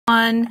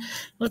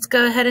Let's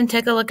go ahead and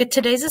take a look at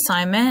today's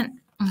assignment.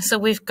 So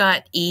we've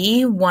got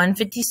E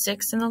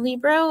 156 in the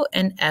Libro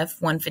and F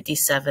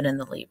 157 in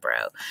the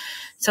Libro.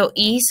 So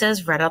E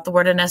says write out the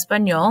word in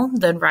Espanol,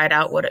 then write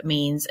out what it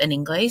means in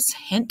English.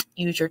 Hint,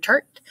 use your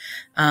chart.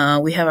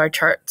 We have our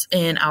charts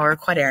in our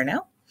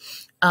cuaderno.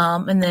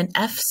 And then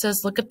F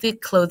says, look at the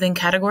clothing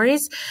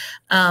categories,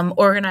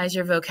 organize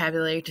your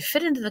vocabulary to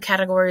fit into the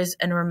categories,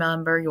 and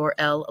remember your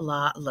el,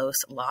 la, los,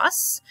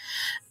 las.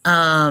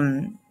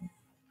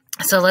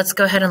 So let's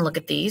go ahead and look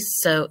at these.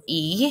 So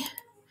E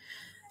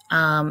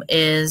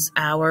is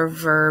our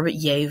verb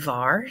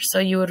llevar. So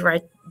you would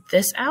write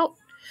this out,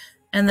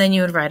 and then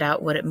you would write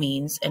out what it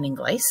means in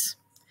English.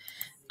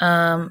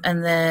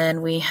 And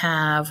then we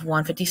have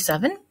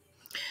 157.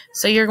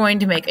 So you're going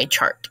to make a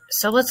chart.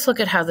 So let's look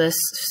at how this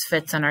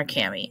fits in our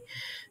cami.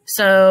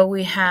 So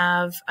we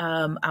have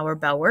our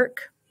bell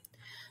work.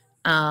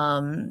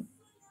 So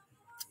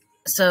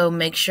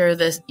make sure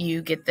that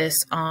you get this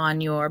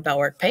on your bell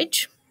work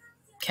page,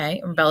 okay,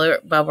 or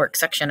bell work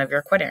section of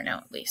your cuaderno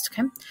at least,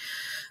 okay.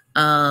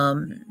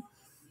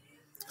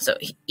 So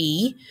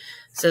E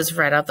says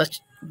write out the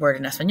word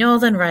in Espanol,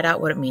 then write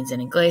out what it means in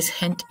English.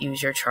 Hint,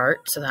 use your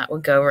chart. So that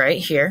would go right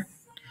here.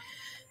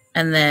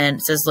 And then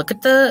it says, look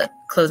at the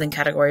clothing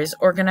categories,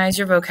 organize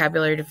your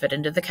vocabulary to fit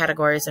into the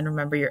categories, and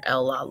remember your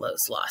el, la,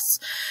 los, las.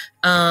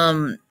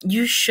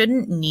 You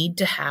shouldn't need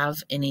to have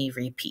any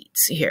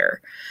repeats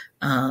here.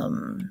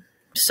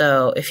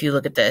 So if you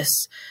look at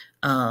this,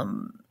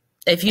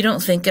 if you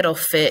don't think it'll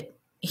fit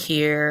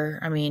here,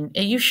 I mean,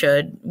 you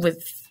should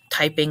with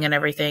typing and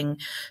everything.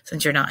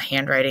 Since you're not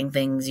handwriting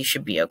things, you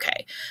should be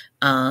okay.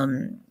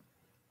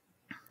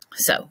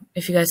 So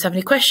if you guys have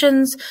any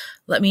questions,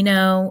 let me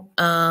know.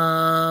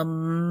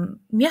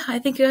 Yeah, I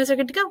think you guys are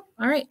good to go.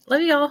 All right.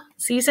 Love you all.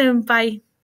 See you soon. Bye.